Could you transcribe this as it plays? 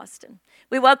Austin.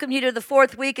 We welcome you to the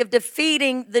fourth week of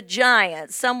Defeating the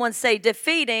Giants. Someone say,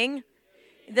 Defeating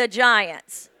the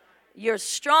Giants. You're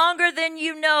stronger than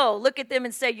you know. Look at them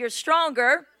and say, you're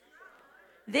stronger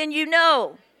than you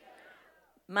know.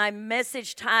 My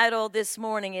message title this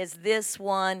morning is, This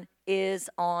One is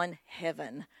on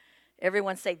Heaven.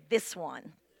 Everyone say, this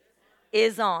one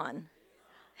is on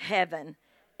heaven.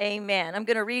 Amen. I'm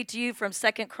going to read to you from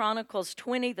 2 Chronicles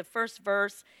 20, the first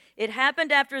verse. It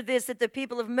happened after this that the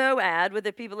people of Moab, with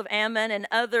the people of Ammon and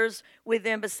others with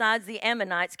them besides the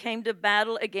Ammonites, came to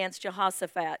battle against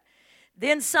Jehoshaphat.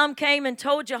 Then some came and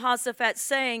told Jehoshaphat,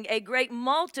 saying, a great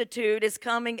multitude is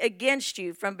coming against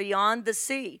you from beyond the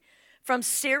sea, from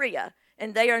Syria,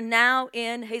 and they are now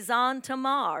in Hazan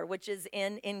Tamar, which is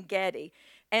in En-gedi.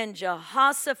 And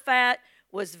Jehoshaphat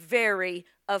was very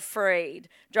afraid.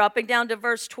 Dropping down to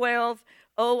verse 12,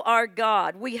 O our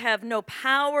God, we have no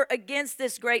power against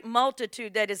this great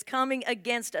multitude that is coming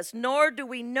against us, nor do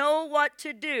we know what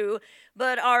to do,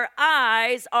 but our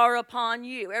eyes are upon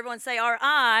you. Everyone say, our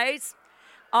eyes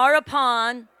are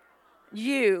upon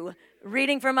you.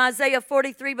 Reading from Isaiah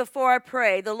 43 before I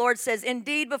pray, the Lord says,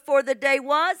 indeed, before the day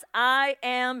was, I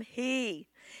am He,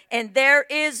 and there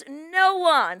is no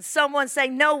one, someone say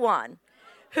no one,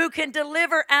 who can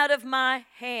deliver out of my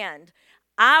hand.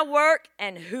 I work,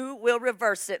 and who will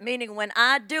reverse it? Meaning when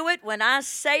I do it, when I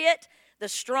say it, the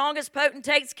strongest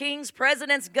potentates, kings,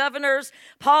 presidents, governors,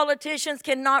 politicians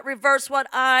cannot reverse what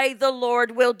I, the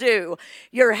Lord, will do.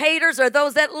 Your haters or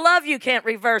those that love you can't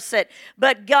reverse it.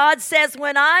 But God says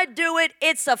when I do it,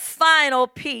 it's a final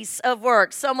piece of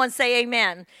work. Someone say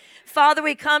amen. Father,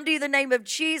 we come to you in the name of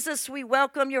Jesus. We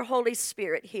welcome your Holy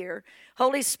Spirit here.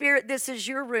 Holy Spirit, this is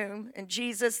your room, and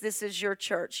Jesus, this is your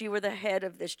church. You are the head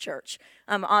of this church.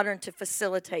 I'm honored to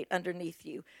facilitate underneath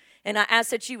you. And I ask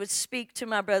that you would speak to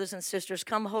my brothers and sisters.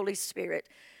 Come, Holy Spirit,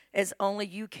 as only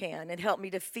you can, and help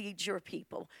me to feed your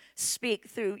people. Speak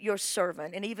through your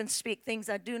servant, and even speak things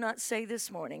I do not say this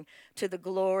morning, to the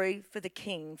glory for the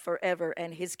King forever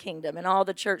and his kingdom. And all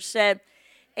the church said,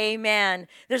 amen.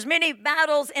 There's many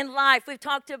battles in life. We've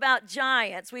talked about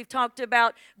giants. We've talked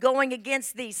about going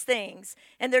against these things.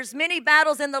 And there's many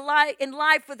battles in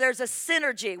life where there's a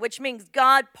synergy, which means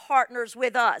God partners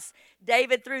with us.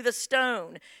 David threw the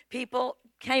stone. People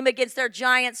came against their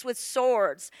giants with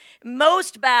swords.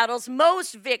 Most battles,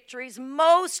 most victories,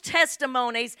 most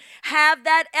testimonies have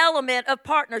that element of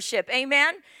partnership.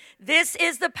 Amen? This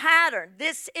is the pattern.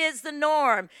 This is the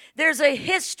norm. There's a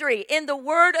history in the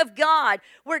Word of God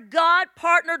where God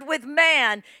partnered with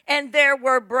man and there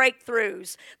were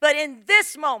breakthroughs. But in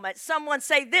this moment, someone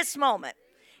say this moment,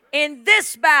 in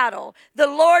this battle, the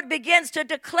Lord begins to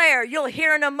declare, you'll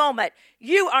hear in a moment,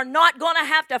 you are not going to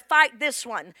have to fight this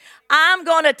one. I'm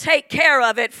going to take care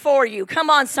of it for you. Come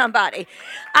on, somebody.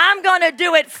 I'm going to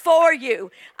do it for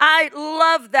you. I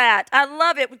love that. I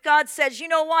love it. God says, you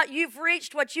know what? You've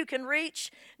reached what you can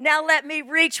reach. Now let me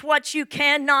reach what you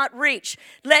cannot reach.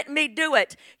 Let me do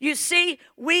it. You see,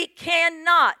 we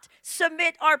cannot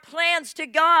submit our plans to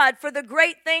God for the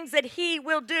great things that he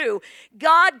will do.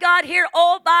 God got here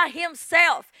all by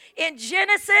himself. In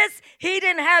Genesis, he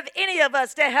didn't have any of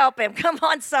us to help him. Come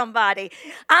on, somebody.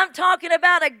 I'm talking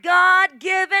about a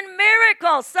God-given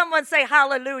miracle. Someone say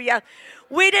hallelujah.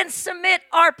 We didn't submit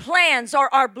our plans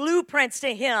or our blueprints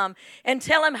to him and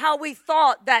tell him how we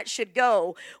thought that should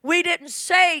go. We didn't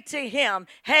say to him,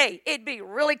 hey, it'd be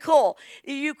really cool.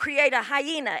 You create a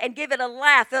hyena and give it a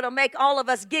laugh that'll make all of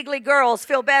us giggly girls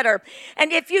feel better.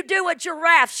 And if you do a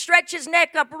giraffe, stretch his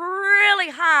neck up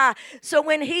really high so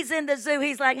when he's in the zoo,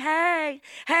 he's like, hey,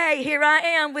 here I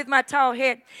am with my tall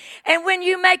head. And when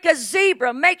you make a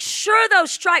zebra, make sure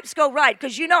those stripes go right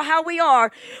because you know how we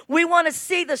are. We want to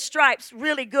see the stripes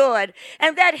really good.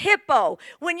 And that hippo,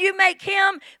 when you make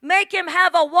him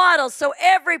have a waddle so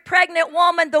every pregnant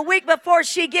woman the week before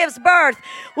she gives birth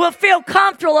will feel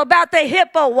comfortable about the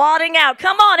hippo wadding out.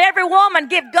 Come on, every woman,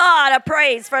 give God a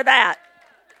praise for that.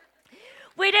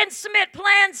 We didn't submit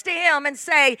plans to him and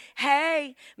say,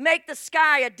 hey, make the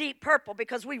sky a deep purple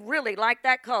because we really like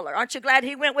that color. Aren't you glad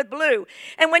he went with blue?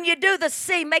 And when you do the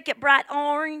sea, make it bright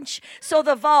orange so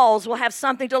the voles will have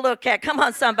something to look at. Come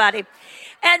on, somebody.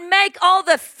 And make all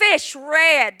the fish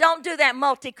red. Don't do that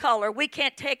multicolor. We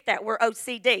can't take that. We're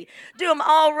OCD. Do them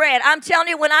all red. I'm telling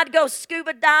you, when I'd go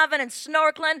scuba diving and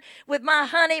snorkeling with my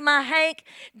honey, my Hank,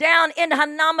 down in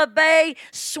Hanama Bay,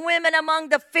 swimming among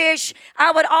the fish,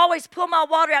 I would always pull my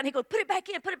water out, and he goes, put it back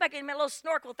in, my little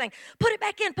snorkel thing. Put it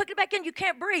back in, you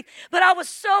can't breathe. But I was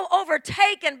so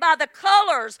overtaken by the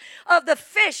colors of the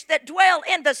fish that dwell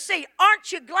in the sea.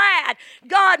 Aren't you glad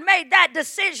God made that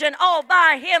decision all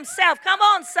by himself? Come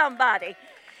on, somebody.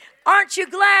 Aren't you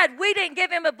glad we didn't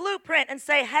give him a blueprint and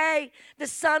say, hey, the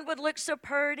sun would look so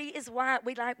pretty, is white.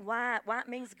 We like white. White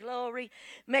means glory.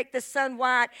 Make the sun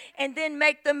white. And then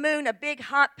make the moon a big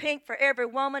hot pink for every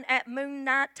woman at moon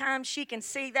night time. She can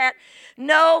see that.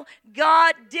 No,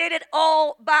 God did it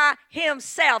all by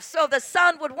himself. So the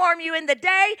sun would warm you in the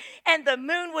day and the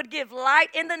moon would give light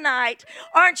in the night.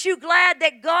 Aren't you glad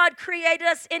that God created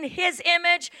us in his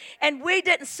image and we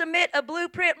didn't submit a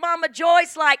blueprint, Mama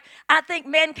Joyce, like I think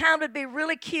mankind would be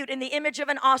really cute in the image of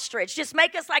an ostrich. Just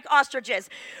make us like ostriches.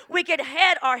 We could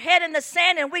head our head in the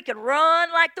sand and we could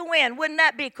run like the wind. Wouldn't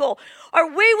that be cool? Or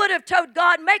we would have told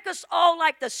God, make us all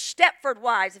like the Stepford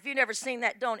Wives. If you've never seen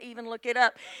that, don't even look it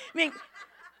up. I mean,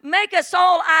 make us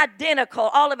all identical,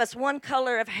 all of us one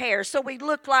color of hair, so we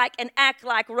look like and act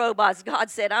like robots. God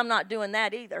said, I'm not doing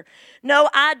that either. No,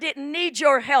 I didn't need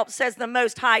your help, says the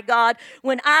Most High God,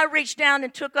 when I reached down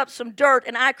and took up some dirt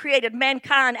and I created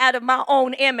mankind out of my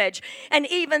own image. And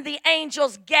even the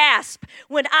angels gasped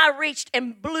when I reached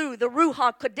and blew the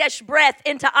Ruach Kodesh breath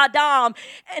into Adam.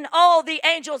 And all the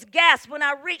angels gasped when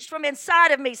I reached from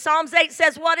inside of me. Psalms 8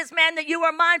 says, what is man that you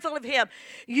are mindful of him?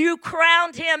 You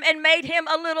crowned him and made him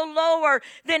a little lower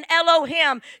than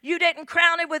Elohim. You didn't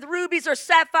crown it with rubies or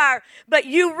sapphire, but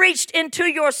you reached into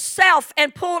yourself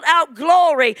and pulled out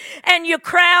glory, and you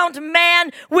crowned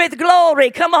man with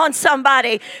glory. Come on,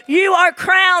 somebody. You are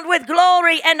crowned with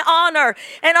glory and honor.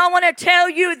 And I want to tell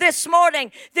you this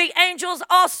morning, the angels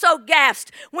also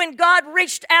gasped when God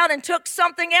reached out and took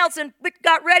something else and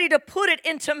got ready to put it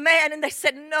into man. And they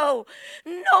said, no,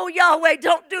 Yahweh,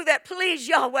 don't do that. Please,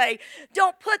 Yahweh,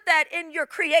 don't put that in your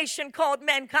creation called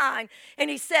mankind. And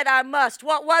he said, I must.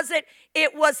 What was it?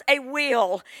 It was a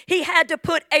will. He had to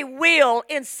put a will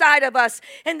inside of us.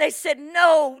 And they said,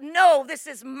 no, this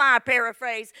is my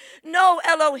paraphrase. No,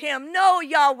 Elohim, no,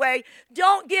 Yahweh,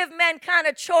 don't give mankind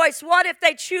a choice. What if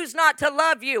they choose not to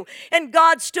love you? And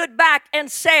God stood back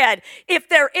and said, if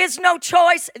there is no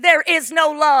choice, there is no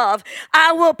love.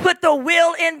 I will put the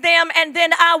will in them, and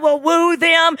then I will woo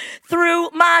them through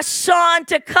my Son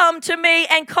to come to me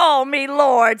and call me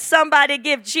Lord. Somebody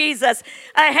give Jesus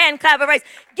a hand clap of praise.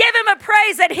 Give him a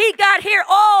praise that he got here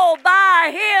all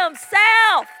by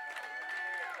himself.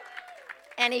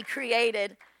 And he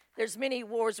created. There's many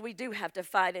wars we do have to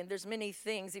fight in. There's many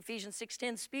things. Ephesians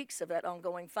 6:10 speaks of that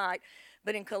ongoing fight.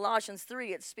 But in Colossians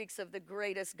 3, it speaks of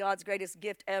God's greatest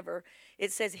gift ever.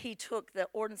 It says he took the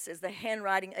ordinances, the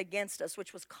handwriting against us,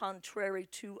 which was contrary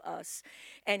to us,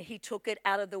 and he took it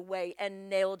out of the way and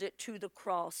nailed it to the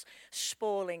cross,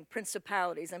 spoiling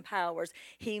principalities and powers.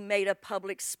 He made a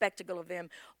public spectacle of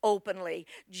them openly.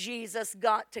 Jesus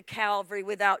got to Calvary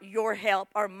without your help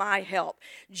or my help.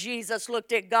 Jesus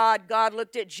looked at God, God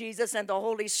looked at Jesus, and the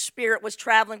Holy Spirit was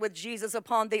traveling with Jesus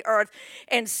upon the earth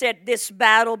and said, this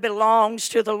battle belongs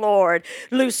to the Lord.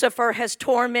 Lucifer has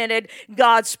tormented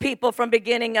God's people from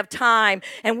beginning of time,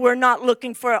 and we're not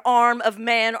looking for an arm of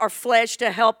man or flesh to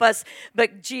help us,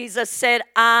 but Jesus said,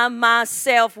 I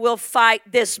myself will fight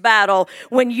this battle.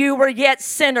 When you were yet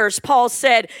sinners, Paul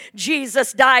said,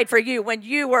 Jesus died for you. When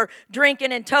you were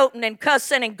drinking and toting and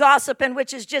cussing and gossiping,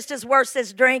 which is just as worse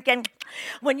as drinking,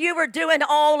 when you were doing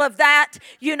all of that,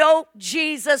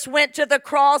 Jesus went to the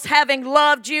cross having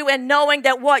loved you and knowing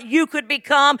that what you could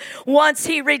become once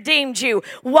he redeemed you.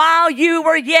 While you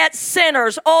were yet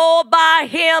sinners, all by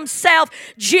himself,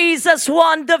 Jesus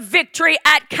won the victory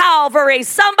at Calvary.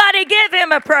 Somebody give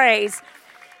him a praise.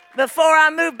 Before I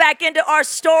move back into our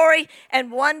story, and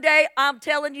one day I'm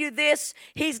telling you this,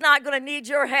 he's not going to need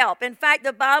your help. In fact,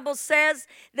 the Bible says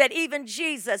that even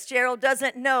Jesus, Gerald,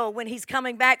 doesn't know when he's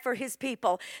coming back for his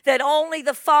people, that only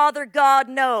the Father God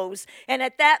knows. And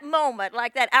at that moment,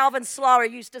 like that Alvin Slaughter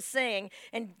used to sing,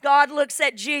 and God looks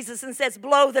at Jesus and says,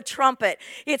 blow the trumpet.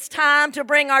 It's time to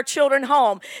bring our children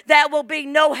home. That will be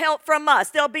no help from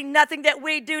us. There'll be nothing that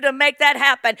we do to make that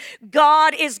happen.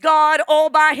 God is God all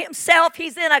by himself.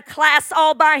 He's in a class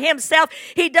all by himself.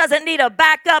 He doesn't need a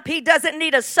backup. He doesn't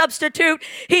need a substitute.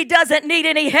 He doesn't need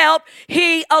any help.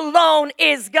 He alone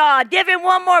is God. Give him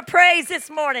one more praise this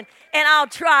morning, and I'll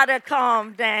try to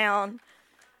calm down.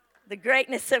 The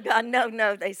greatness of God.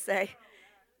 No, they say.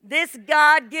 This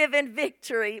God-given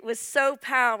victory was so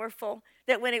powerful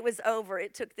that when it was over,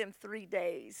 it took them 3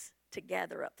 days to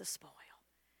gather up the spoil.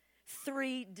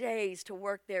 3 days to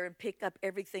work there and pick up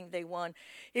everything they won.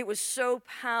 It was so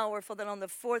powerful that on the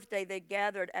 4th day they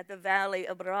gathered at the Valley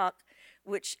of Barak,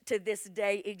 which to this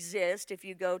day exists. If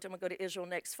you go to, I'm going to go to Israel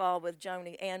next fall with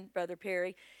Joni and Brother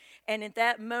Perry. And at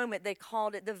that moment they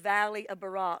called it the Valley of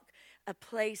Barak, a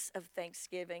place of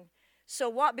thanksgiving. So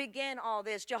what began all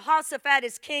this? Jehoshaphat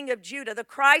is king of Judah. The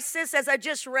crisis, as I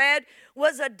just read,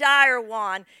 was a dire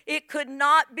one. It could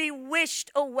not be wished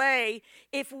away.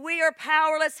 If we are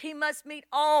powerless, he must meet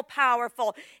all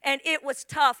powerful. And it was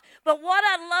tough. But what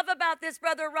I love about this,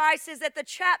 Brother Rice, is that the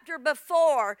chapter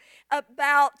before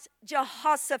about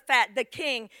Jehoshaphat, the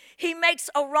king, he makes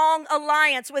a wrong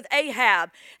alliance with Ahab.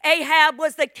 Ahab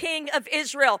was the king of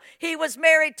Israel. He was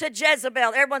married to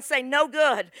Jezebel. Everyone say, no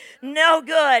good, no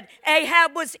good.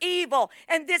 Ahab was evil.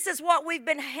 And this is what we've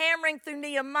been hammering through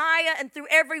Nehemiah and through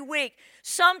every week.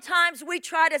 Sometimes we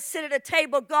try to sit at a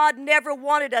table God never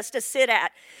wanted us to sit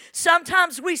at.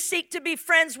 Sometimes we seek to be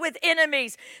friends with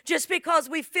enemies just because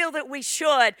we feel that we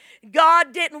should.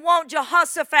 God didn't want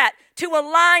Jehoshaphat to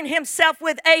align himself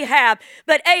with Ahab,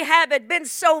 but Ahab had been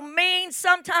so mean.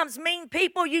 Sometimes mean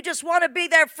people, you just want to be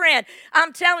their friend.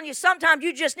 I'm telling you, sometimes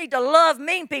you just need to love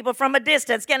mean people from a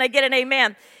distance. Can I get an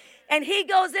amen? And he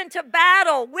goes into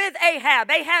battle with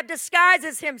Ahab. Ahab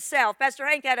disguises himself. Pastor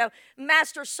Hank had a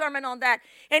master sermon on that.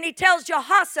 And he tells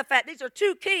Jehoshaphat, these are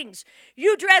two kings.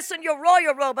 You dress in your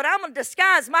royal robe, but I'm going to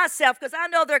disguise myself because I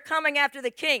know they're coming after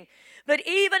the king. But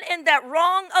even in that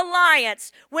wrong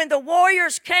alliance, when the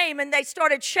warriors came and they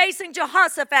started chasing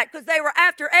Jehoshaphat because they were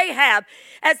after Ahab,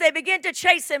 as they began to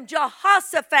chase him,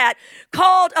 Jehoshaphat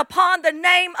called upon the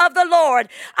name of the Lord.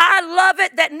 I love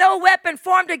it that no weapon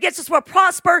formed against us will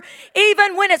prosper,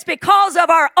 even when it's because of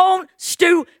our own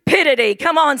stupidity.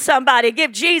 Come on, somebody,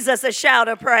 give Jesus a shout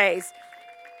of praise.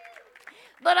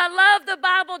 But I love the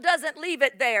Bible doesn't leave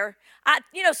it there.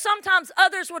 Sometimes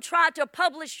others will try to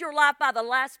publish your life by the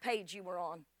last page you were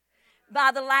on,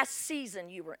 by the last season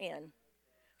you were in.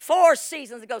 4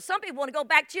 seasons ago. Some people want to go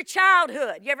back to your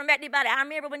childhood. You ever met anybody? I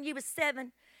remember when you was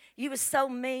 7. You was so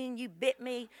mean, you bit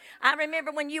me. I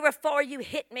remember when you were 4, you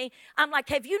hit me. I'm like,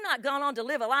 have you not gone on to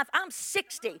live a life? I'm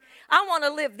 60. I want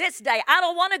to live this day. I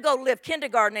don't want to go live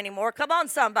kindergarten anymore. Come on,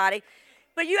 somebody.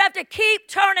 But you have to keep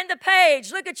turning the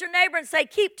page. Look at your neighbor and say,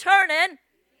 keep turning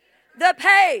the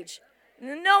page.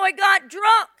 Noah got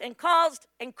drunk and caused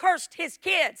and cursed his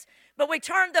kids. But we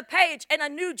turned the page and a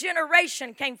new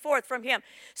generation came forth from him.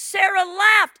 Sarah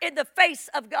laughed in the face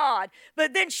of God,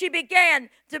 but then she began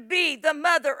to be the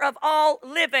mother of all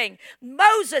living.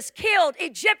 Moses killed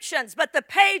Egyptians, but the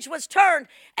page was turned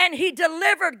and he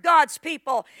delivered God's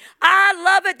people. I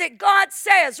love it that God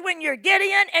says when you're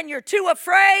Gideon and you're too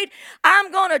afraid,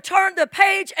 I'm going to turn the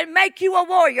page and make you a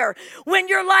warrior. When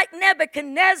you're like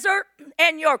Nebuchadnezzar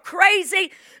and you're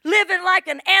crazy, living like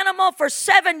an animal for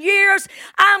 7 years,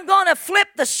 I'm going to flip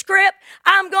the script.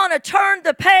 I'm going to turn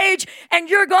the page, and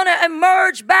you're going to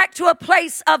emerge back to a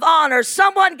place of honor.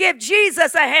 Someone give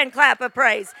Jesus a hand clap of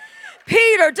praise.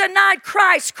 Peter denied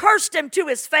Christ, cursed him to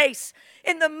his face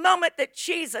in the moment that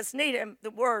Jesus needed him the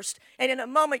worst. And in a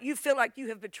moment you feel like you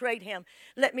have betrayed him.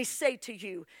 Let me say to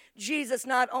you, Jesus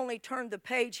not only turned the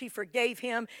page, he forgave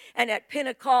him. And at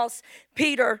Pentecost,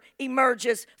 Peter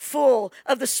emerges full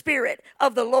of the Spirit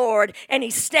of the Lord. And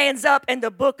he stands up in the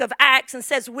book of Acts and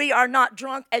says, we are not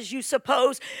drunk as you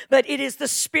suppose, but it is the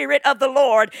Spirit of the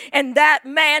Lord. And that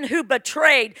man who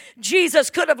betrayed, Jesus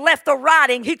could have left the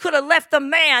writing. He could have left the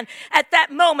man at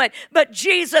that moment. But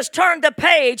Jesus turned the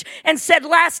page and said,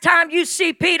 last time you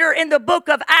see Peter in the book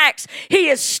of Acts, he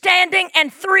is standing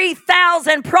and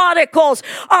 3,000 prodigals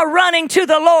are running to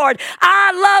the Lord.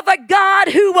 I love a God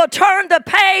who will turn the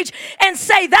page and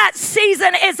say that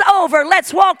season is over.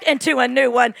 Let's walk into a new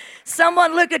one.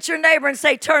 Someone look at your neighbor and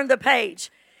say, turn the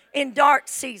page. In dark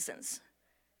seasons,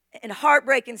 in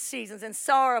heartbreaking seasons, and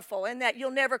sorrowful, and that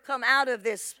you'll never come out of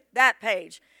that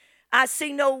page. I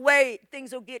see no way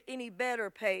things will get any better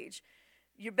page.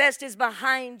 Your best is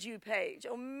behind you page.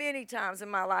 Oh, many times in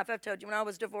my life, I've told you, when I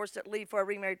was divorced at Lee before I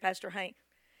remarried Pastor Hank,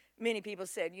 many people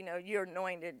said, you're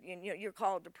anointed, you're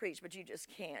called to preach, but you just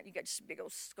can't. You got this big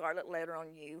old scarlet letter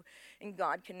on you, and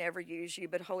God can never use you.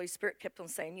 But Holy Spirit kept on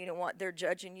saying, you know what, they're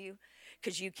judging you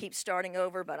because you keep starting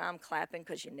over, but I'm clapping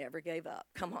because you never gave up.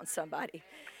 Come on, somebody.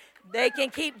 They can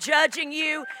keep judging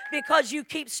you because you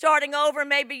keep starting over.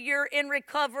 Maybe you're in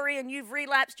recovery and you've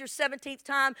relapsed your 17th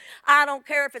time. I don't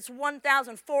care if it's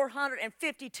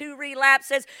 1,452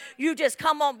 relapses. You just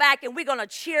come on back and we're going to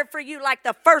cheer for you like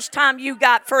the first time you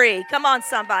got free. Come on,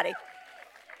 somebody.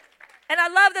 And I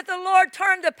love that the Lord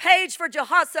turned the page for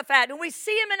Jehoshaphat. And we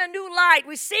see him in a new light.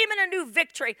 We see him in a new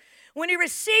victory. When he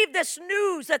received this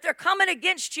news that they're coming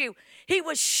against you, he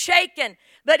was shaken.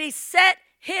 But he set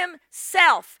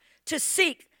himself to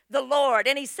seek the Lord.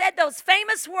 And he said those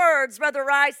famous words, Brother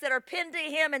Rice, that are pinned to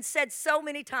him and said so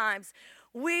many times.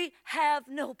 We have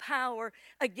no power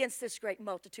against this great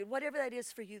multitude, whatever that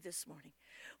is for you this morning.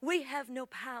 We have no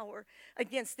power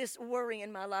against this worry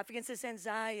in my life, against this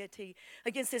anxiety,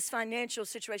 against this financial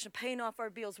situation, paying off our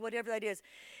bills, whatever that is.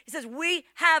 He says, we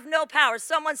have no power.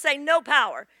 Someone say no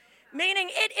power. Meaning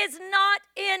it is not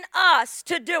in us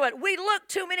to do it. We look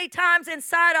too many times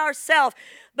inside ourselves.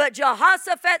 But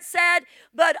Jehoshaphat said,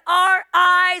 but our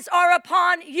eyes are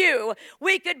upon you.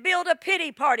 We could build a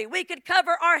pity party. We could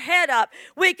cover our head up.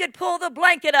 We could pull the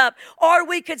blanket up. Or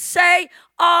we could say,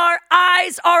 our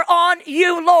eyes are on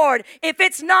you, Lord. If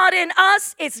it's not in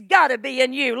us, it's got to be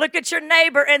in you. Look at your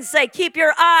neighbor and say, keep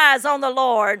your eyes on the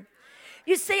Lord.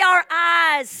 You see, our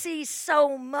eyes see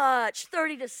so much,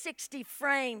 30 to 60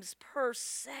 frames per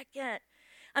second.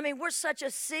 I mean, we're such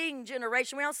a seeing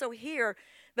generation. We also hear,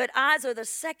 but eyes are the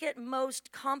second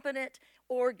most competent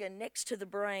organ next to the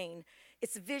brain.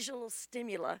 It's visual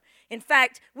stimuli. In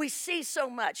fact, we see so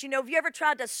much. You know, have you ever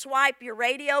tried to swipe your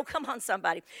radio? Come on,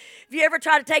 somebody. Have you ever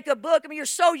tried to take a book? I mean, you're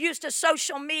so used to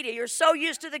social media. You're so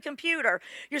used to the computer.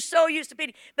 You're so used to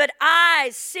people. But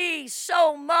eyes see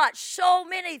so much. So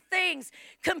many things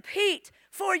compete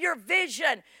for your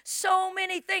vision. So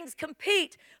many things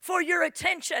compete for your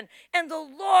attention. And the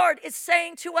Lord is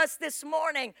saying to us this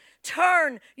morning,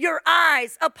 turn your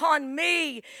eyes upon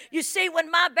me. You see, when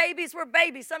my babies were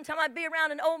babies, sometimes I'd be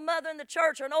around an old mother in the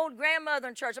church or an old grandmother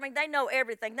in church. I mean, they know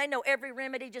everything. They know every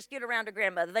remedy. Just get around a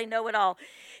grandmother. They know it all.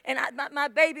 And my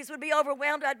babies would be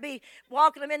overwhelmed. I'd be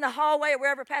walking them in the hallway or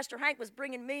wherever Pastor Hank was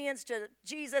bringing millions to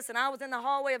Jesus, and I was in the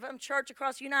hallway of some church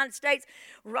across the United States,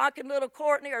 rocking little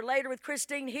Courtney, or later with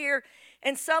Christine here.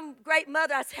 And some great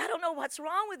mother, I said, I don't know what's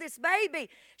wrong with this baby.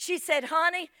 She said,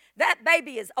 honey, that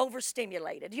baby is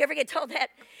overstimulated. You ever get told that?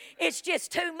 It's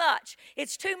just too much.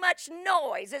 It's too much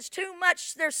noise. It's too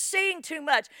much. They're seeing too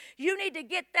much. You need to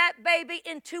get that baby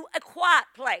into a quiet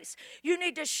place. You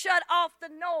need to shut off the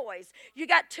noise. You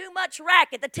got too much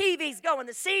racket. The TV's going.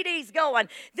 The CD's going.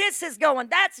 This is going.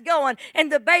 That's going.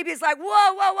 And the baby's like,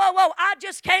 whoa, whoa, whoa, whoa. I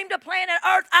just came to planet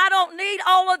Earth. I don't need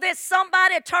all of this.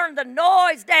 Somebody turn the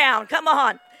noise down. Come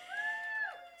on.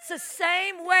 It's the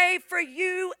same way for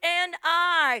you and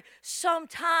I.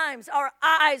 Sometimes our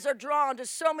eyes are drawn to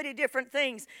so many different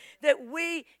things that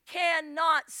we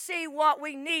cannot see what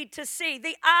we need to see.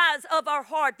 The eyes of our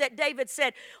heart that David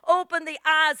said, open the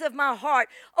eyes of my heart,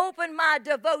 open my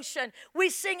devotion.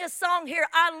 We sing a song here,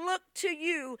 I look to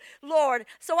you, Lord,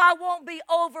 so I won't be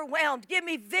overwhelmed. Give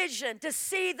me vision to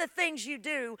see the things you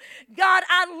do. God,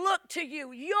 I look to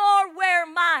you. You're where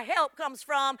my help comes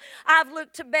from. I've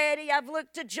looked to Betty, I've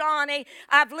looked to Johnny,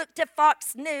 I've looked at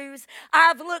Fox News,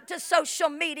 I've looked to social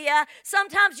media.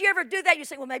 Sometimes you ever do that, you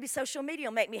say, well, maybe social media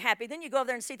will make me happy. Then you go over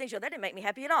there and see things, you go, that didn't make me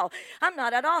happy at all. I'm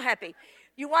not at all happy.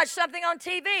 You watch something on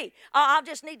TV. I'll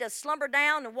just need to slumber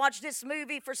down and watch this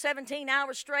movie for 17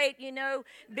 hours straight, you know,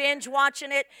 binge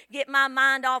watching it, get my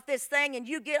mind off this thing, and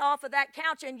you get off of that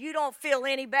couch and you don't feel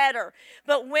any better.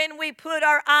 But when we put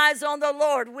our eyes on the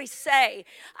Lord, we say,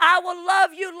 I will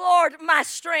love you, Lord, my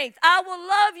strength. I will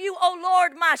love you, O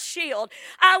Lord, my shield.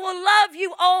 I will love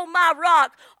you, O my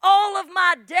rock. All of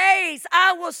my days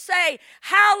I will say,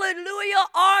 hallelujah,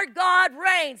 our God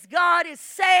reigns. God is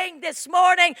saying this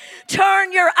morning, turn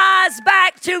your eyes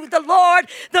back to the Lord,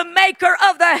 the maker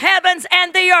of the heavens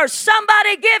and the earth.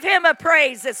 Somebody give him a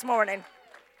praise this morning.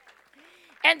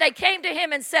 And they came to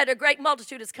him and said, a great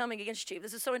multitude is coming against you.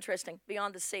 This is so interesting,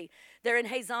 beyond the sea. They're in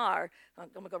Hazar. I'm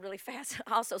going to go really fast.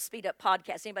 I also speed up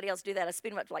podcasts. Anybody else do that? I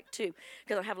speed them up to like 2 because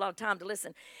I don't have a lot of time to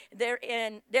listen. They're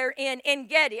in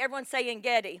En-Gedi. Everyone say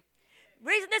En-Gedi.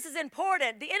 Reason this is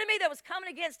important, the enemy that was coming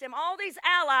against him, all these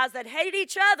allies that hate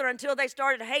each other until they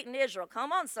started hating Israel.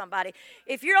 Come on, somebody.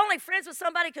 If you're only friends with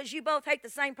somebody because you both hate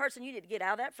the same person, you need to get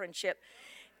out of that friendship.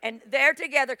 And they're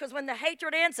together because when the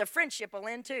hatred ends, the friendship will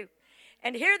end too.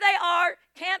 And here they are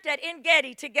camped at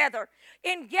En-Gedi together.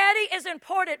 En-Gedi is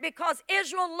important because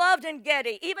Israel loved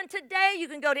En-Gedi. Even today you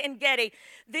can go to En-Gedi.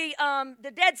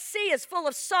 The Dead Sea is full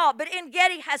of salt, but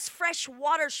En-Gedi has fresh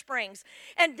water springs.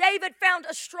 And David found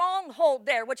a stronghold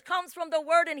there, which comes from the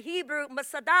word in Hebrew,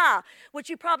 Masada, which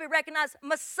you probably recognize,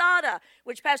 Masada,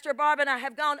 which Pastor Barb and I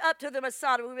have gone up to the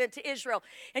Masada. We went to Israel.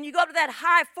 And you go to that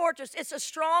high fortress. It's a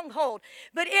stronghold.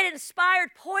 But it inspired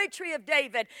poetry of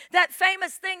David, that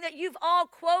famous thing that you've all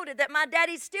quoted, that my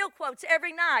daddy still quotes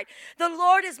every night. The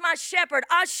Lord is my shepherd,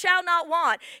 I shall not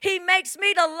want. He makes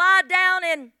me to lie down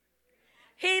and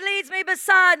he leads me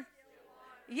beside.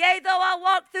 Yea, though I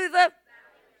walk through the,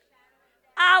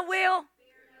 I will.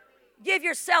 Give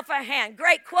yourself a hand.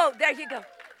 Great quote. There you go.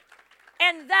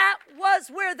 And that was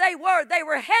where they were. They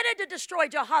were headed to destroy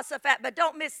Jehoshaphat, but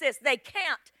don't miss this. They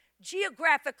camped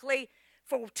geographically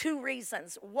for two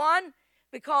reasons. One,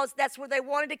 because that's where they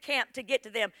wanted to camp to get to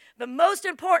them. But most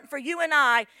important for you and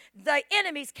I, the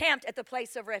enemies camped at the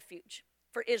place of refuge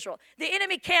for Israel. The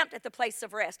enemy camped at the place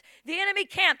of rest. The enemy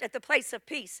camped at the place of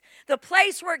peace. The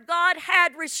place where God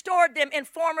had restored them in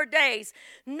former days.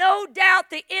 No doubt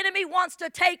the enemy wants to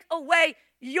take away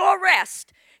your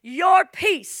rest, your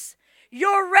peace,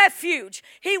 your refuge.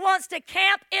 He wants to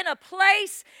camp in a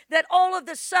place that all of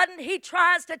a sudden he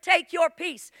tries to take your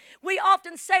peace. We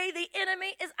often say the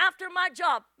enemy is after my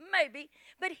job. Maybe,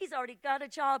 but he's already got a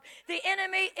job. The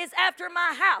enemy is after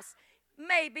my house.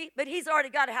 Maybe, but he's already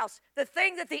got a house. The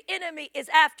thing that the enemy is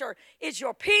after is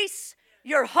your peace,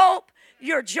 your hope,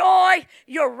 your joy,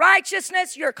 your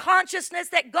righteousness, your consciousness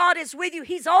that God is with you.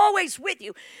 He's always with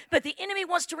you. But the enemy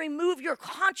wants to remove your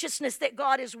consciousness that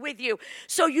God is with you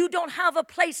so you don't have a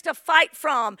place to fight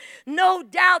from. No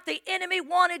doubt the enemy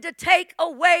wanted to take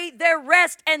away their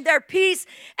rest and their peace,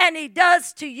 and he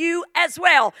does to you as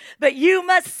well. But you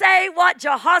must say what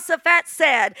Jehoshaphat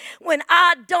said. When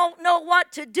I don't know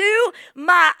what to do,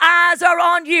 my eyes are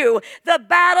on you. The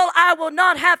battle I will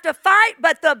not have to fight,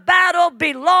 but the battle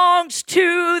belongs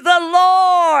to the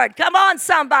Lord. Come on,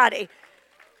 somebody.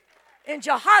 And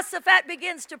Jehoshaphat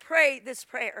begins to pray this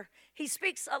prayer. He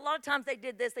speaks, a lot of times they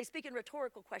did this, they speak in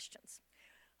rhetorical questions.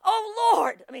 Oh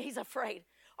Lord, I mean, he's afraid.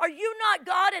 Are you not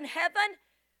God in heaven?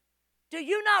 Do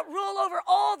you not rule over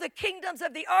all the kingdoms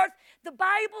of the earth? The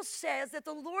Bible says that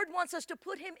the Lord wants us to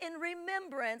put him in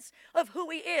remembrance of who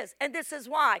he is. And this is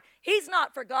why. He's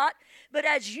not forgot, but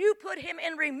as you put him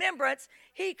in remembrance,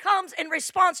 he comes in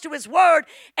response to his word,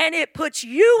 and it puts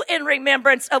you in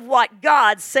remembrance of what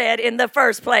God said in the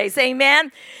first place.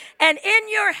 Amen? And in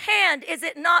your hand is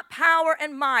it not power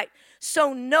and might,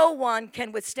 so no one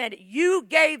can withstand it. You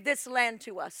gave this land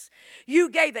to us. You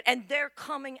gave it, and they're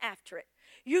coming after it.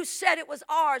 You said it was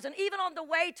ours. And even on the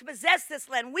way to possess this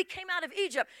land, we came out of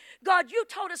Egypt. God, you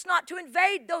told us not to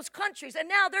invade those countries, and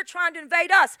now they're trying to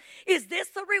invade us. Is this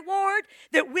the reward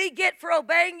that we get for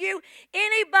obeying you?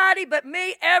 Anybody but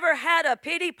me ever had a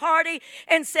pity party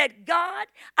and said, God,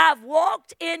 I've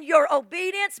walked in your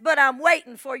obedience, but I'm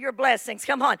waiting for your blessings?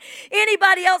 Come on.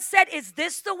 Anybody else said, is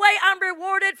this the way I'm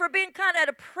rewarded for being kind? I had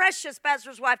a precious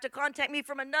pastor's wife to contact me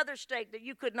from another state that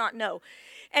you could not know,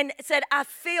 and said, I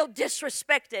feel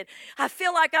disrespected. I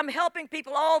feel like I'm helping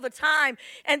people all the time,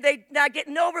 and I get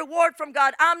no reward from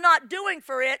God. I'm not doing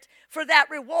for that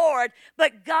reward.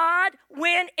 But God,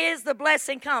 when is the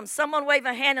blessing come? Someone wave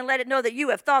a hand and let it know that you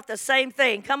have thought the same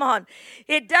thing. Come on.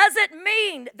 It doesn't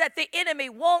mean that the enemy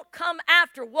won't come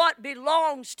after what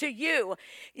belongs to you.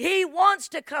 He wants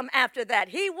to come after that.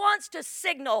 He wants to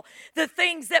signal the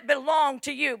things that belong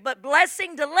to you. But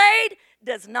blessing delayed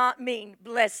does not mean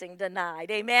blessing denied.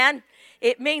 Amen?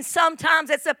 It means sometimes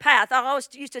it's a path. I always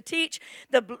used to teach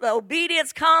the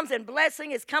obedience comes and blessing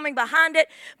is coming behind it,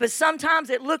 but sometimes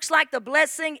it looks like the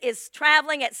blessing is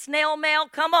traveling at snail mail.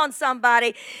 Come on,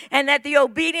 somebody. And that the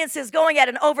obedience is going at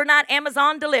an overnight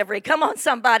Amazon delivery. Come on,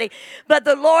 somebody. But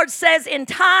the Lord says, in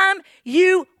time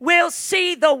you will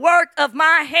see the work of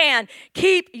my hand.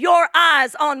 Keep your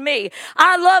eyes on me.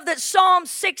 I love that Psalm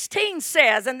 16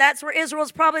 says, and that's where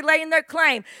Israel's probably laying their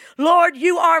claim, Lord,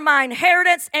 you are my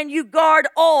inheritance and you guard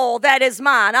all that is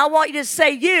mine. I want you to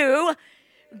say, you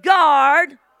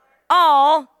guard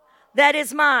all that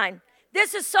is mine.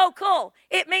 This is so cool.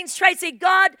 It means, Tracy,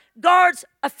 God guards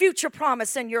a future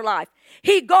promise in your life.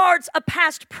 He guards a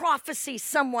past prophecy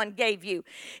someone gave you.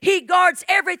 He guards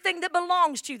everything that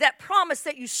belongs to you, that promise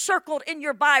that you circled in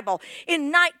your Bible in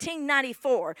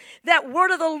 1994, that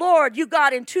word of the Lord you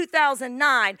got in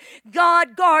 2009.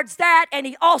 God guards that, and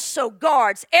he also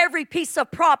guards every piece of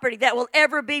property that will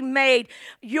ever be made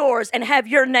yours and have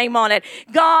your name on it.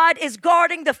 God is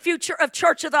guarding the future of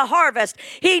Church of the Harvest.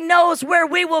 He knows where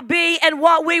we will be and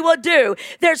what we will do.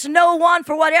 There's no one,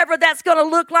 for whatever that's going to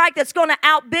look like, that's going to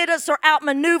outbid us or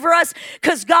outmaneuver us,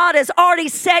 because God has already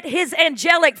set his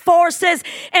angelic forces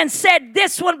and said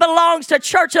this one belongs to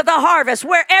Church of the Harvest,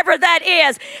 wherever that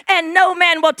is, and no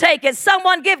man will take it.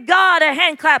 Someone give God a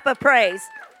hand clap of praise.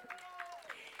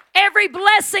 Every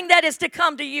blessing that is to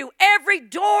come to you, every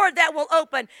door that will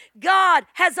open, God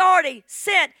has already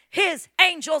sent his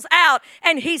angels out,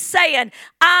 and he's saying,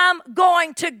 I'm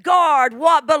going to guard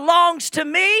what belongs to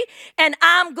me, and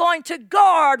I'm going to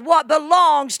guard what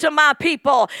belongs to my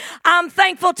people. I'm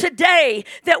thankful today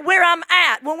that where I'm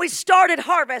at, when we started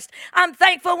Harvest, I'm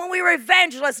thankful when we were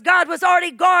evangelists, God was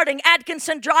already guarding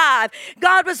Atkinson Drive.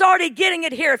 God was already getting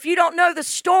it here. If you don't know the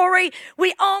story,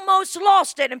 we almost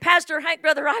lost it. And Pastor Hank,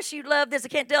 Brother Rice, you love this. I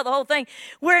can't tell the whole thing.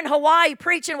 We're in Hawaii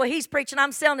preaching. Well, he's preaching.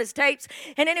 I'm selling his tapes.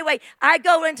 And anyway, I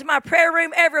go into into my prayer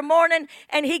room every morning,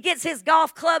 and he gets his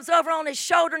golf clubs over on his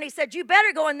shoulder, and he said, you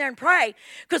better go in there and pray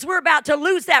because we're about to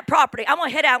lose that property. I'm going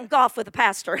to head out and golf with the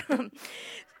pastor.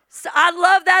 So I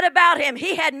love that about him.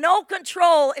 He had no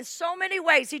control in so many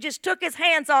ways. He just took his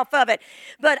hands off of it.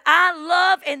 But I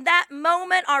love in that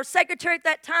moment, our secretary at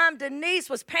that time, Denise,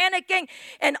 was panicking.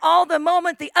 And all the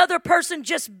moment, the other person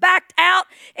just backed out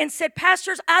and said,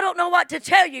 pastors, I don't know what to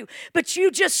tell you, but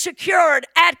you just secured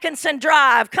Atkinson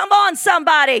Drive. Come on,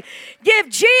 somebody. Give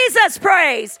Jesus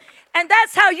praise. And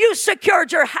that's how you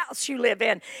secured your house you live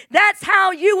in. That's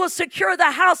how you will secure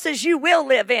the houses you will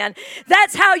live in.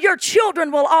 That's how your children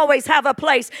will always have a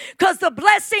place. Because the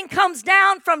blessing comes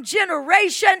down from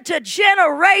generation to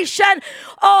generation.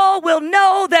 All will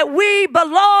know that we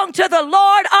belong to the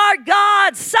Lord our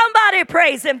God. Somebody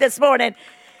praise him this morning.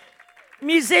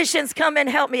 Musicians, come and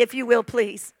help me if you will,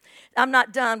 please. I'm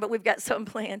not done, but we've got something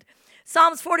planned.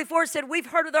 Psalms 44 said, we've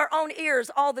heard with our own ears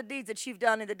all the deeds that you've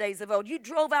done in the days of old. You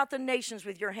drove out the nations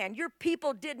with your hand. Your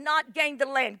people did not gain the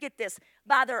land, get this,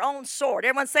 by their own sword.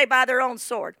 Everyone say by their own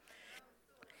sword.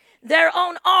 Their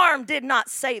own arm did not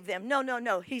save them.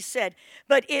 No. He said,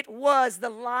 but it was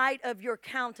the light of your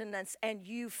countenance and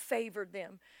you favored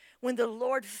them. When the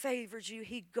Lord favors you,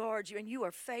 he guards you, and you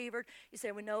are favored. You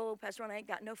say, well, no, Pastor Ron, I ain't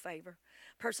got no favor.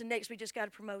 Person next to me just got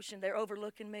a promotion. They're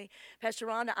overlooking me. Pastor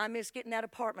Rhonda, I miss getting that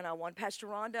apartment I want. Pastor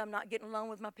Rhonda, I'm not getting along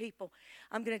with my people.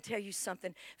 I'm going to tell you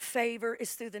something. Favor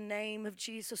is through the name of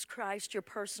Jesus Christ, your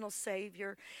personal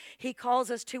Savior. He calls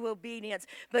us to obedience,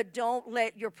 but don't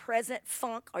let your present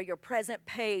funk or your present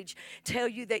page tell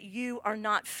you that you are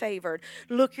not favored.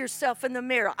 Look yourself in the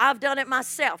mirror. I've done it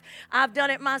myself.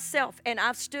 And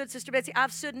I've stood, Sister Betsy,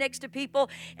 I've stood next to people,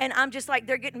 and I'm just like,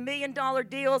 they're getting $1 million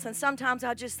deals, and sometimes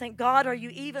I just think, God, are you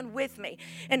even with me?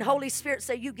 And Holy Spirit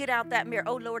say, you get out that mirror.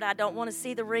 Oh, Lord, I don't want to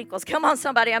see the wrinkles. Come on,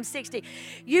 somebody, I'm 60.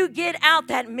 You get out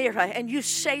that mirror, and you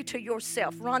say to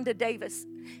yourself, Rhonda Davis,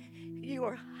 you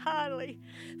are highly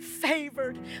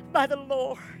favored by the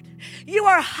Lord. You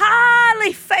are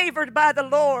highly favored by the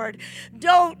Lord.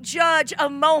 Don't judge a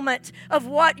moment of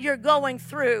what you're going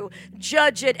through.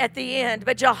 Judge it at the end.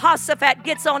 But Jehoshaphat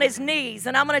gets on his knees.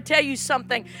 And I'm going to tell you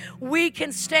something. We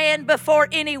can stand before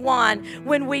anyone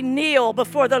when we kneel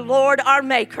before the Lord our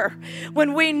Maker.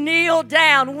 When we kneel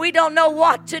down, we don't know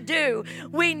what to do.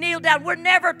 We kneel down. We're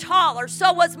never taller.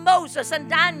 So was Moses and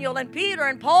Daniel and Peter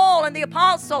and Paul and the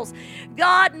apostles.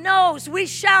 God knows we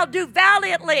shall do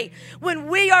valiantly when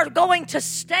we are going to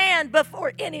stand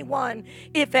before anyone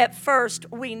if at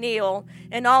first we kneel.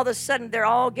 And all of a sudden they're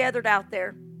all gathered out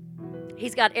there.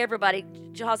 He's got everybody.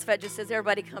 Jehoshaphat just says,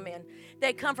 everybody come in.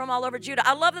 They come from all over Judah.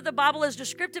 I love that the Bible is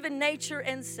descriptive in nature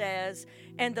and says,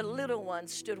 and the little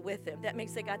ones stood with him. That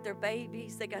means they got their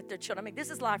babies, they got their children. I mean, this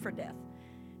is life or death.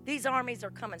 These armies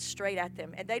are coming straight at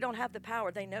them, and they don't have the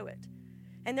power. They know it.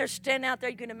 And they're standing out there.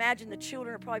 You can imagine the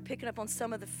children are probably picking up on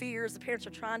some of the fears. The parents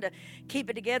are trying to keep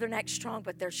it together and act strong,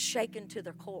 but they're shaken to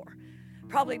their core.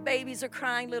 Probably babies are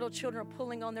crying. Little children are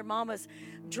pulling on their mama's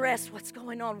dress. What's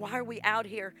going on? Why are we out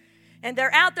here? And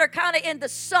they're out there kind of in the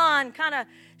sun, kind of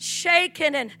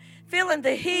shaking and feeling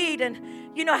the heat.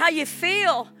 And you know how you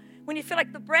feel when you feel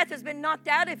like the breath has been knocked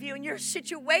out of you in your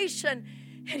situation.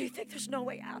 And you think there's no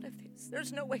way out of this.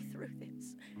 There's no way through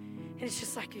this. And it's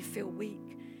just like you feel weak.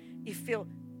 You feel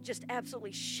just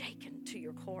absolutely shaken to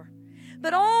your core.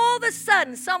 But all of a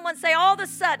sudden, someone say, all of a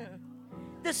sudden,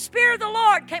 the Spirit of the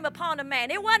Lord came upon a man.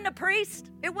 It wasn't a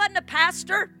priest. It wasn't a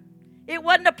pastor. It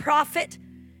wasn't a prophet.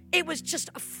 It was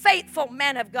just a faithful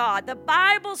man of God. The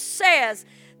Bible says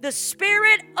the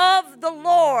Spirit of the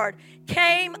Lord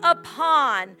came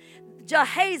upon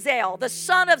Jehaziel, the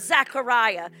son of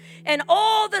Zechariah. And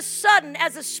all of a sudden,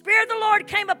 as the Spirit of the Lord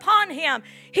came upon him,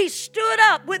 he stood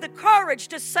up with the courage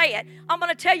to say it. I'm going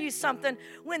to tell you something.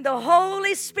 When the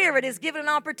Holy Spirit is given an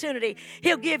opportunity,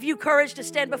 he'll give you courage to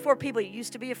stand before people you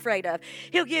used to be afraid of.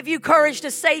 He'll give you courage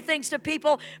to say things to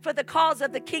people for the cause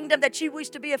of the kingdom that you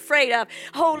used to be afraid of.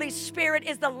 Holy Spirit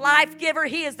is the life giver.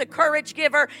 He is the courage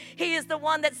giver. He is the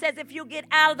one that says, if you get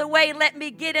out of the way, let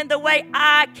me get in the way.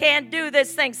 I can do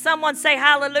this thing. Someone say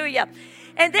hallelujah.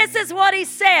 And this is what he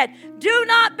said. Do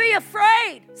not be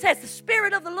afraid, says the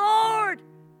Spirit of the Lord.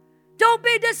 Don't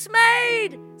be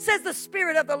dismayed, says the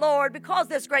Spirit of the Lord, because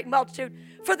this great multitude.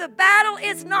 For the battle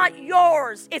is not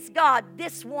yours, it's God.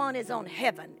 This one is on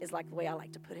heaven, is like the way I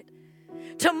like to put it.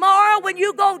 Tomorrow when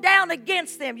you go down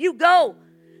against them, you go.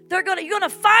 You're gonna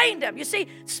find them. You see,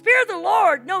 Spirit of the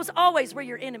Lord knows always where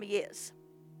your enemy is.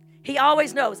 He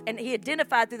always knows, and he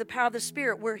identified through the power of the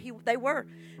Spirit where they were.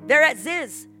 They're at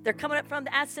Ziz. They're coming up from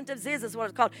the ascent of Ziz is what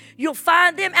it's called. You'll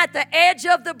find them at the edge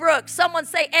of the brook. Someone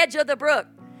say edge of the brook.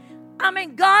 I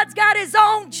mean, God's got his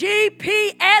own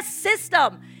GPS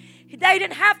system. They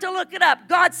didn't have to look it up.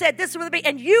 God said this will be,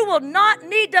 and you will not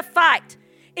need to fight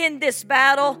in this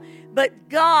battle, but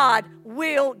God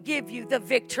will give you the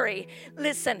victory.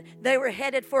 Listen, they were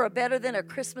headed for a better than a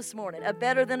Christmas morning, a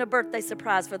better than a birthday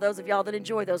surprise for those of y'all that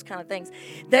enjoy those kind of things.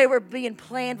 They were being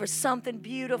planned for something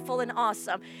beautiful and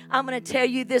awesome. I'm going to tell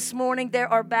you this morning, there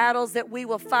are battles that we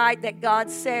will fight that God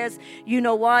says, you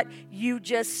know what? You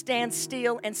just stand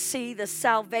still and see the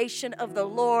salvation of the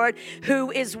Lord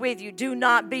who is with you. Do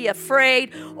not be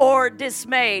afraid or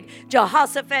dismayed.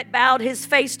 Jehoshaphat bowed his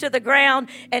face to the ground,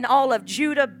 and all of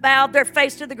Judah bowed their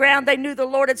face to the ground. They knew the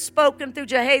Lord had spoken through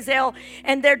Jehaziel,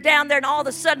 and they're down there, and all of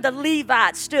a sudden the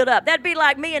Levites stood up. That'd be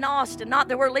like me in Austin, not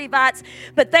that we're Levites,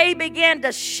 but they began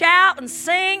to shout and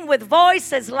sing with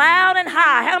voices loud and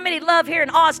high. How many love hearing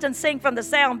Austin sing from the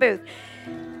sound booth?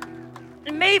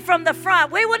 Me from the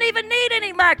front. We wouldn't even need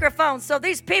any microphones. So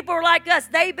these people were like us.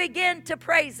 They begin to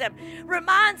praise him.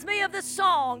 Reminds me of the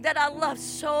song that I love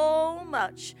so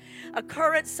much. A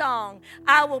current song.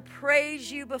 I will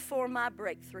praise you before my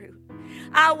breakthrough.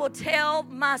 I will tell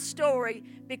my story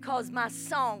because my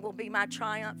song will be my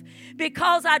triumph.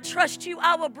 Because I trust you,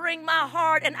 I will bring my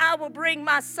heart and I will bring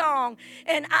my song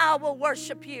and I will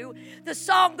worship you. The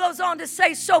song goes on to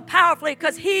say so powerfully,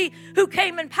 because he who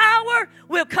came in power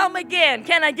will come again.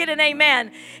 Can I get an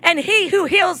amen? And he who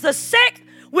heals the sick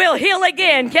will heal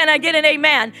again. Can I get an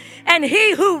amen? And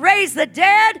he who raised the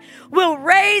dead will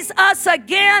raise us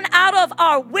again out of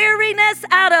our weariness,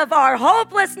 out of our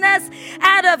hopelessness,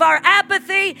 out of our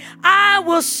apathy. I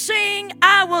will sing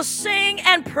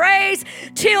and praise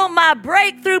till my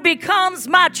breakthrough becomes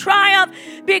my triumph,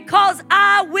 because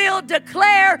I will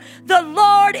declare the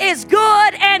Lord is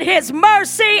good and his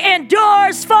mercy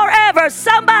endures forever.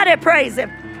 Somebody praise him.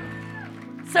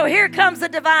 So here comes the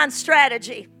divine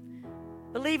strategy.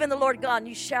 Believe in the Lord God and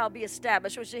you shall be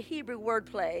established, which is a Hebrew word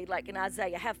play like in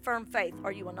Isaiah. Have firm faith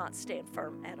or you will not stand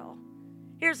firm at all.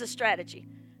 Here's the strategy.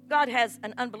 God has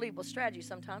an unbelievable strategy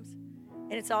sometimes,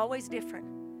 and it's always different.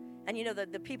 And you know,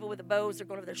 the people with the bows are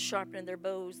going over there sharpening their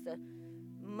bows. The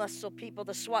muscle people,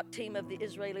 the SWAT team of the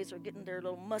Israelis are getting their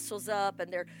little muscles up,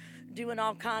 and they're doing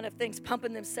all kind of things,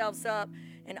 pumping themselves up,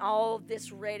 and all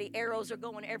this ready. Arrows are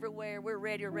going everywhere. We're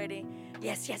ready.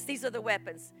 Yes, these are the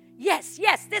weapons. Yes,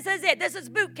 this is it. This is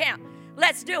boot camp.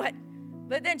 Let's do it.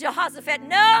 But then Jehoshaphat,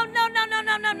 no.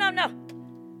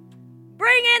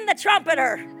 Bring in the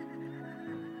trumpeter.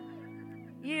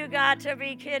 You got to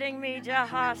be kidding me,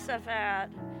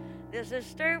 Jehoshaphat. This is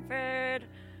stupid.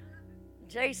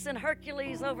 Jason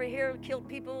Hercules over here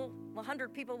killed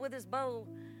 100 people with his bow.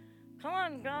 Come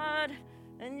on, God.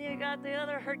 And you got the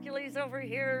other Hercules over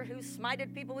here who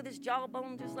smited people with his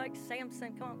jawbone just like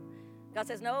Samson. Come on. God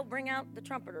says, no, bring out the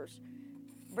trumpeters.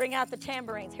 Bring out the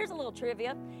tambourines. Here's a little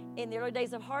trivia. In the early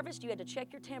days of harvest, you had to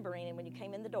check your tambourine in when you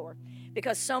came in the door.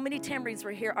 Because so many tambourines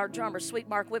were here, our drummer, Sweet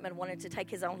Mark Whitman, wanted to take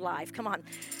his own life. Come on.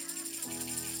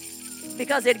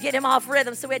 Because it'd get him off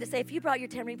rhythm. So we had to say, if you brought your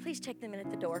tambourine, please check them in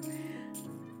at the door.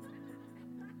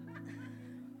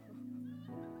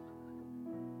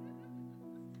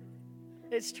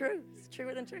 It's true. It's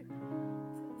truer than true.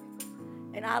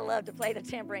 And I love to play the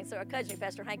tambourine. So occasionally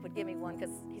Pastor Hank would give me one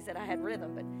because he said I had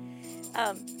rhythm. But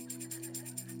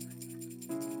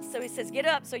so he says, get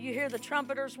up. So you hear the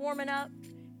trumpeters warming up.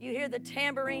 You hear the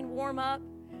tambourine warm up.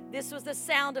 This was the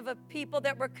sound of a people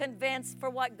that were convinced for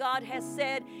what God has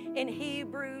said in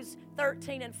Hebrews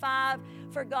 13:5.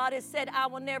 For God has said, I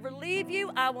will never leave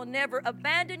you. I will never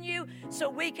abandon you. So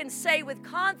we can say with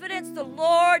confidence, the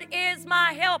Lord is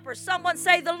my helper. Someone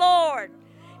say, the Lord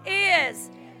is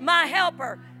my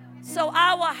helper. So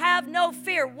I will have no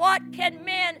fear. What can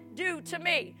men do to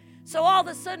me? So all of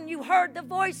a sudden you heard the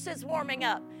voices warming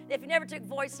up. If you never took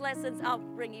voice lessons, I'll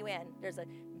bring you in. There's a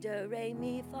do, re,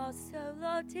 mi, fa, sol,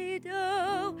 la, ti,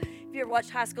 do. If you ever watched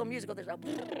High School Musical, there's a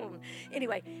boom.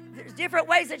 Anyway, there's different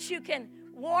ways that you can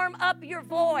warm up your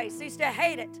voice. I used to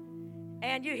hate it.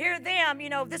 And you hear them,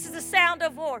 this is the sound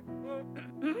of war.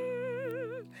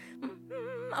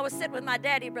 I was sitting with my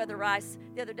daddy, Brother Rice,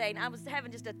 the other day, and I was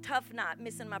having just a tough night,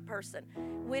 missing my person.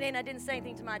 Went in, I didn't say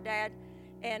anything to my dad,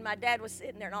 and my dad was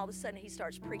sitting there, and all of a sudden he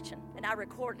starts preaching, and I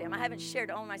recorded him. I haven't shared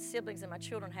it. All my siblings and my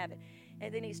children have it.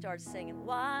 And then he starts singing,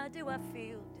 why do I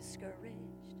feel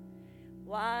discouraged?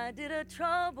 Why did a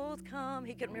trouble come?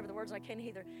 He couldn't remember the words, I can't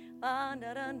either. And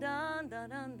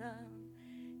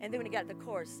then when he got to the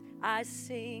chorus, I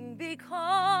sing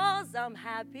because I'm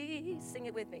happy. Sing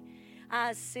it with me.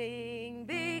 I sing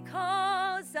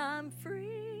because I'm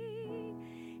free.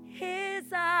 His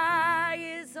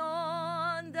eye is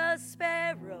on the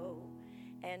sparrow,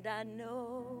 and I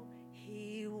know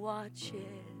He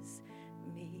watches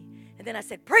me. And then I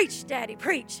said, preach, Daddy,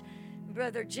 preach.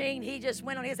 Brother Gene, he just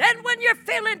went on his, and when you're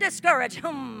feeling discouraged,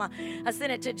 I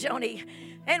sent it to Joni.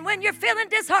 And when you're feeling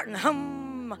disheartened,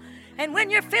 and when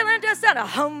you're feeling disheartened,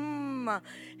 and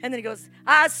then he goes,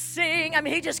 I sing. I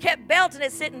mean, he just kept belting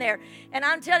it sitting there. And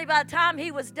I'm telling you, by the time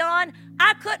he was done,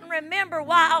 I couldn't remember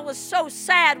why I was so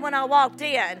sad when I walked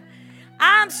in.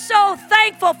 I'm so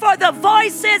thankful for the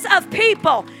voices of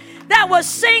people that will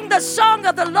sing the song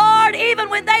of the Lord even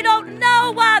when they don't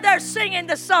know why they're singing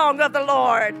the song of the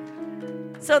Lord.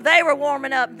 So they were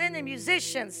warming up. Then the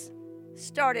musicians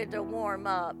started to warm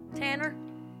up. Tanner,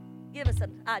 give us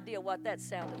an idea what that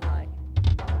sounded like.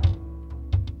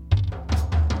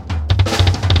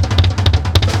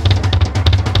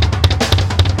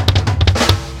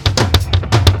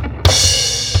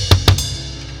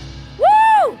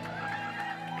 Woo!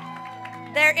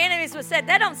 Their enemies would say,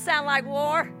 that don't sound like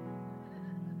war.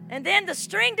 And then the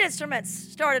stringed instruments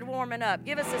started warming up.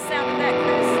 Give us the sound of that,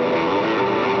 Chris.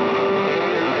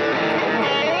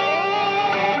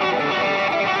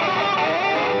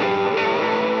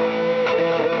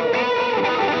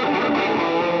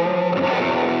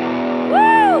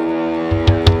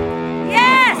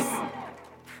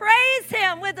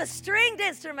 With the stringed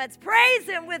instruments, praise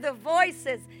him with the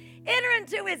voices, enter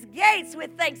into his gates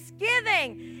with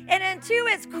thanksgiving and into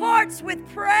his courts with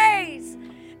praise.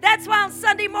 That's why on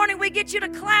Sunday morning we get you to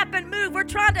clap and move. We're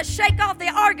trying to shake off the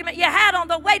argument you had on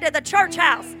the way to the church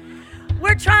house.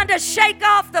 We're trying to shake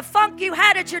off the funk you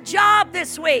had at your job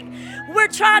this week. We're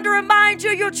trying to remind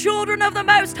you you're children of the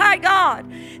Most High God.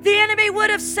 The enemy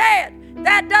would have said,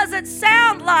 that doesn't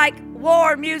sound like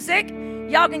war music.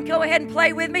 Y'all can go ahead and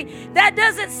play with me. That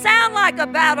doesn't sound like a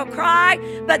battle cry,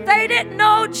 but they didn't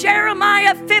know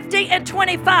Jeremiah 50 and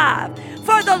 25.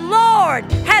 For the Lord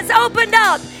has opened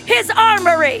up his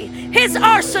armory, his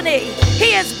arsenal.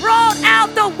 He has brought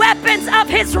out the weapons of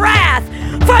his wrath.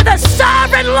 For the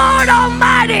sovereign Lord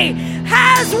Almighty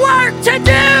has work to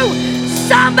do.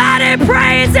 Somebody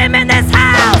praise him in this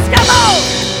house. Come on.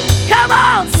 Come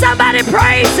on. Somebody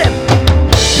praise him.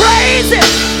 Praise him.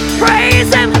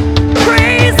 Praise him.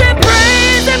 Praise him,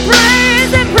 praise him,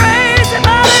 praise him, praise him.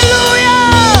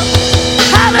 Hallelujah.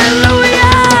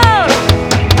 Hallelujah.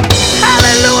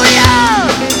 Hallelujah.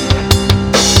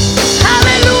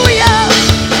 Hallelujah.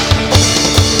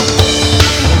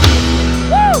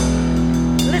 Woo!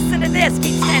 Listen to this.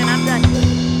 Keep standing. I'm done.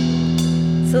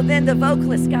 So then the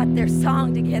vocalists got their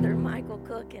song together, Michael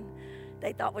Cook, and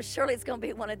they thought, well, surely it's going to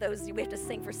be one of those we have to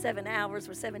sing for 7 hours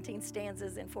with 17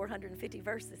 stanzas and 450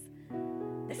 verses.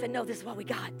 They said, no, this is what we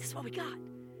got. This is what we got.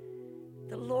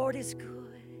 The Lord is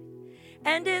good,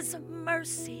 and his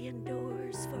mercy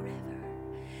endures forever.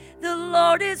 The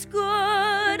Lord is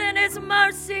good, and his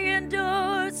mercy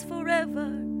endures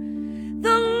forever.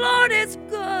 The Lord is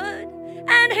good,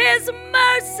 and his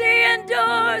mercy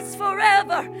endures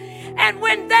forever. And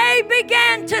when they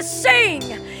began to sing,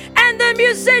 and the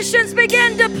musicians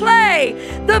began to play,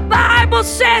 the Bible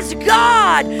says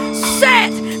God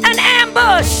set an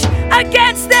ambush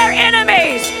against their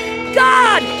enemies.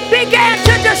 God began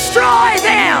to destroy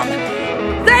them.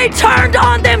 They turned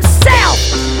on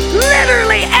themselves.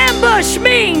 Literally, ambush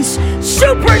means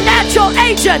supernatural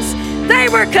agents. They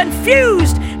were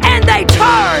confused and they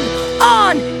turned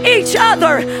on each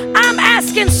other. I'm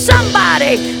asking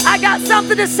somebody, I got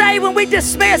something to say when we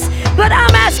dismiss, but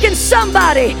I'm asking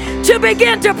somebody to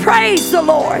begin to praise the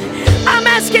Lord. I'm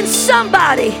asking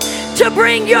somebody to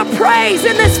bring your praise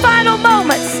in this final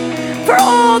moments for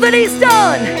all that he's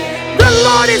done. The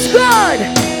Lord is good.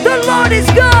 The Lord is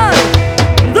good.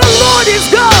 The Lord is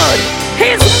good.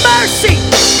 His mercy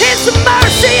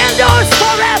endures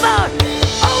forever.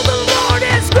 Oh, the Lord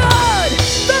is good.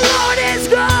 The Lord is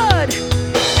good.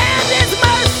 And his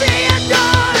mercy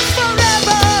endures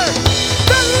forever.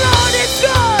 The Lord is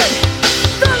good.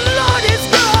 The Lord is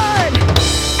good.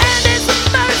 And his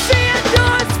mercy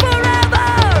endures forever.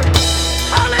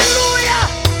 Hallelujah.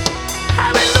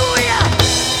 Hallelujah.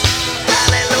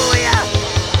 Hallelujah.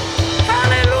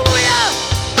 Hallelujah.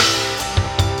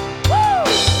 Woo.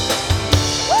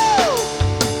 Woo.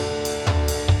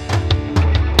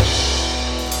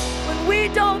 When we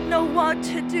don't know what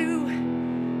to do,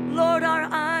 Lord, our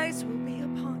eyes will be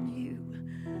upon you.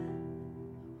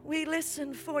 We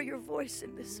listen for your voice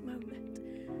in this moment.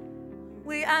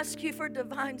 We ask you for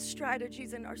divine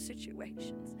strategies in our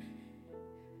situations.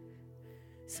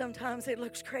 Sometimes it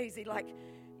looks crazy, like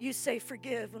you say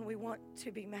forgive when we want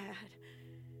to be mad.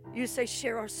 You say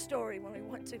share our story when we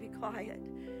want to be quiet.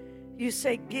 You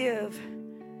say give,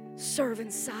 serve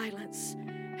in silence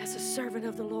as a servant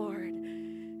of the Lord.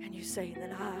 And you say, and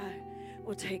then I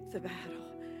will take the battle.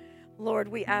 Lord,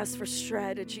 we ask for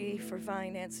strategy, for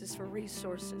finances, for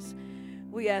resources.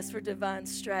 We ask for divine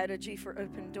strategy for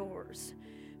open doors.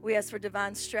 We ask for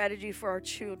divine strategy for our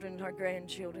children, our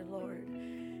grandchildren, Lord,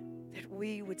 that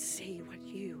we would see what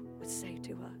you would say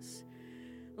to us.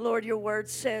 Lord, your word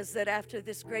says that after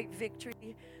this great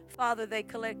victory, Father, they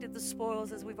collected the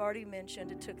spoils, as we've already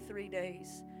mentioned. It took 3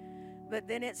 days. But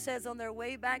then it says on their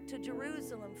way back to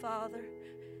Jerusalem, Father,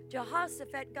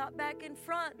 Jehoshaphat got back in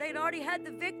front. They'd already had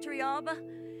the victory, Abba.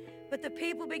 But the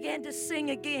people began to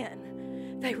sing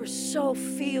again. They were so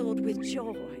filled with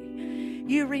joy.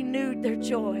 You renewed their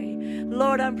joy.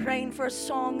 Lord, I'm praying for a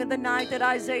song in the night that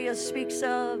Isaiah speaks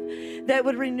of that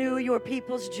would renew your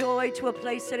people's joy to a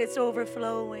place that it's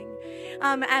overflowing.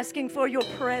 I'm asking for your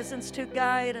presence to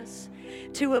guide us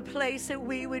to a place that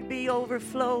we would be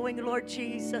overflowing, Lord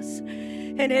Jesus.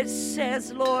 And it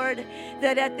says, Lord,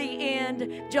 that at the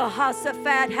end,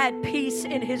 Jehoshaphat had peace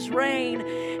in his reign,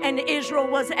 and Israel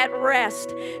was at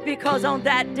rest, because on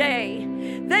that day,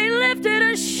 they lifted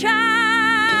a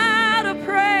shout of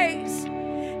praise.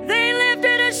 They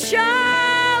lifted a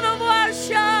shout of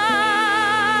worship.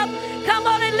 Come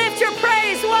on and lift your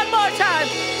praise one more time.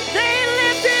 They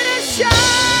lifted a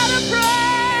shout of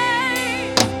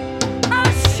praise, a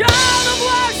shout of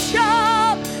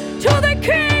worship to the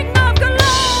King of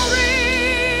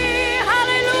glory.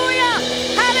 Hallelujah,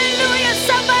 hallelujah.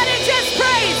 Somebody just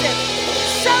praise him.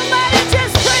 Somebody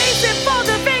just praise him for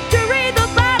the victory. The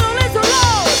battle is the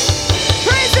Lord.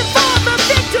 Praise him for the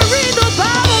victory. The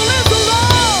battle is the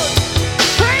Lord.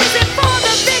 Praise him for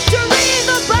the victory.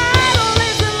 The battle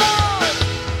is the Lord.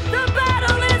 The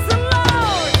battle is the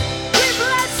Lord. We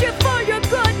bless you for your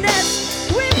goodness.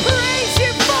 We praise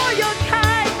you for your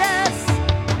kindness.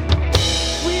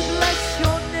 We bless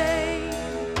your name.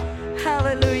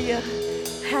 Hallelujah.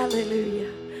 Hallelujah.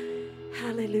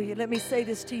 Hallelujah. Let me say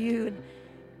this to you. And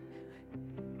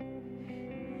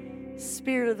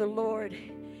Spirit of the Lord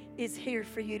is here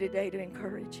for you today to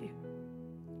encourage you.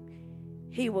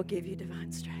 He will give you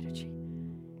divine strategy.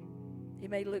 It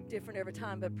may look different every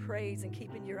time, but praise and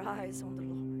keeping your eyes on the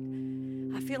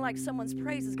Lord. I feel like someone's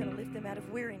praise is going to lift them out of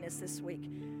weariness this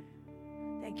week.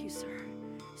 Thank you, sir.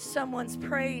 Someone's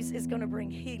praise is going to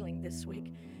bring healing this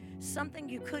week. Something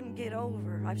you couldn't get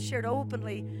over. I've shared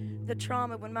openly the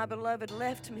trauma when my beloved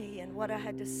left me, and what I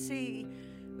had to see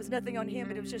was nothing on him,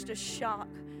 but it was just a shock.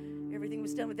 Everything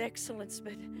was done with excellence,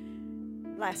 but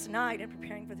last night in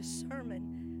preparing for the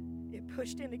sermon, it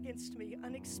pushed in against me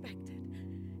unexpected.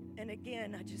 And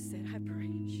again, I just said, I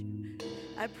praise you.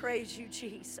 I praise you,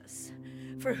 Jesus,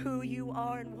 for who you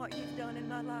are and what you've done in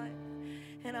my life.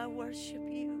 And I worship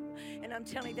you. And I'm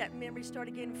telling you, that memory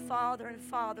started getting farther and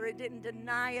farther. It didn't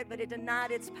deny it, but it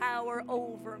denied its power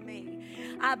over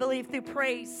me. I believe through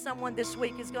praise, someone this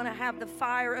week is going to have the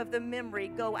fire of the memory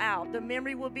go out. The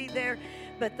memory will be there,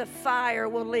 but the fire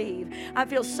will leave. I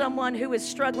feel someone who is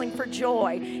struggling for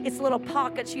joy. It's little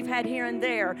pockets you've had here and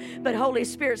there, but Holy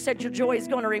Spirit said your joy is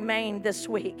going to remain this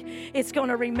week. It's going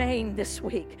to remain this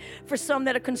week. For some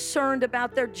that are concerned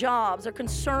about their jobs or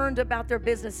concerned about their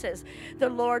businesses,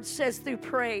 the Lord says through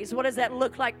praise. What does that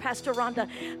look like, Pastor Rhonda?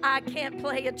 I can't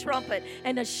play a trumpet,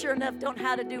 and I sure enough don't know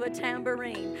how to do a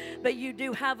tambourine, but you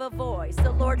do have a voice.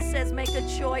 The Lord says make a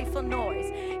joyful noise.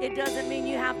 It doesn't mean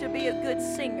you have to be a good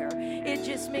singer. It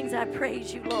just means I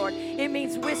praise you, Lord. It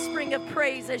means whispering of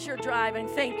praise as you're driving.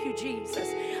 Thank you, Jesus.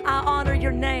 I honor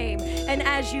your name, and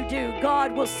as you do,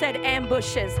 God will set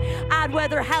ambushes. I'd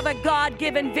rather have a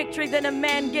God-given victory than a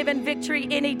man-given victory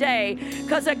any day,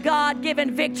 because a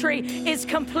God-given victory is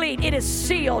complete. It is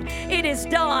sealed. It is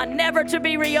done, never to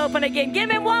be reopened again.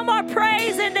 Give him one more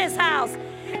praise in this house.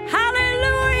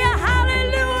 Hallelujah,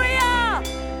 hallelujah.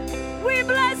 We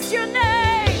bless your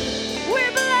name. We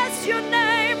bless your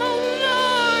name,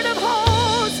 oh Lord of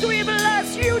hosts. We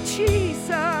bless you, Jesus.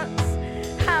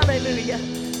 Hallelujah.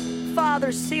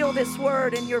 Father, seal this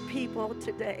word in your people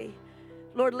today.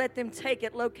 Lord, let them take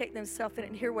it, locate themselves in it,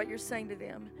 and hear what you're saying to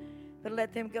them. But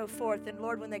let them go forth. And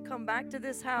Lord, when they come back to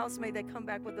this house, may they come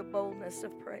back with the boldness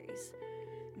of praise.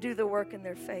 Do the work in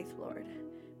their faith, Lord.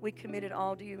 We commit it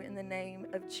all to you in the name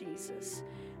of Jesus.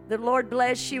 The Lord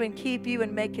bless you and keep you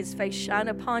and make his face shine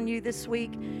upon you this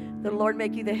week. The Lord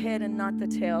make you the head and not the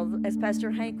tail. As Pastor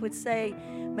Hank would say,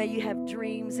 may you have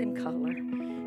dreams in color.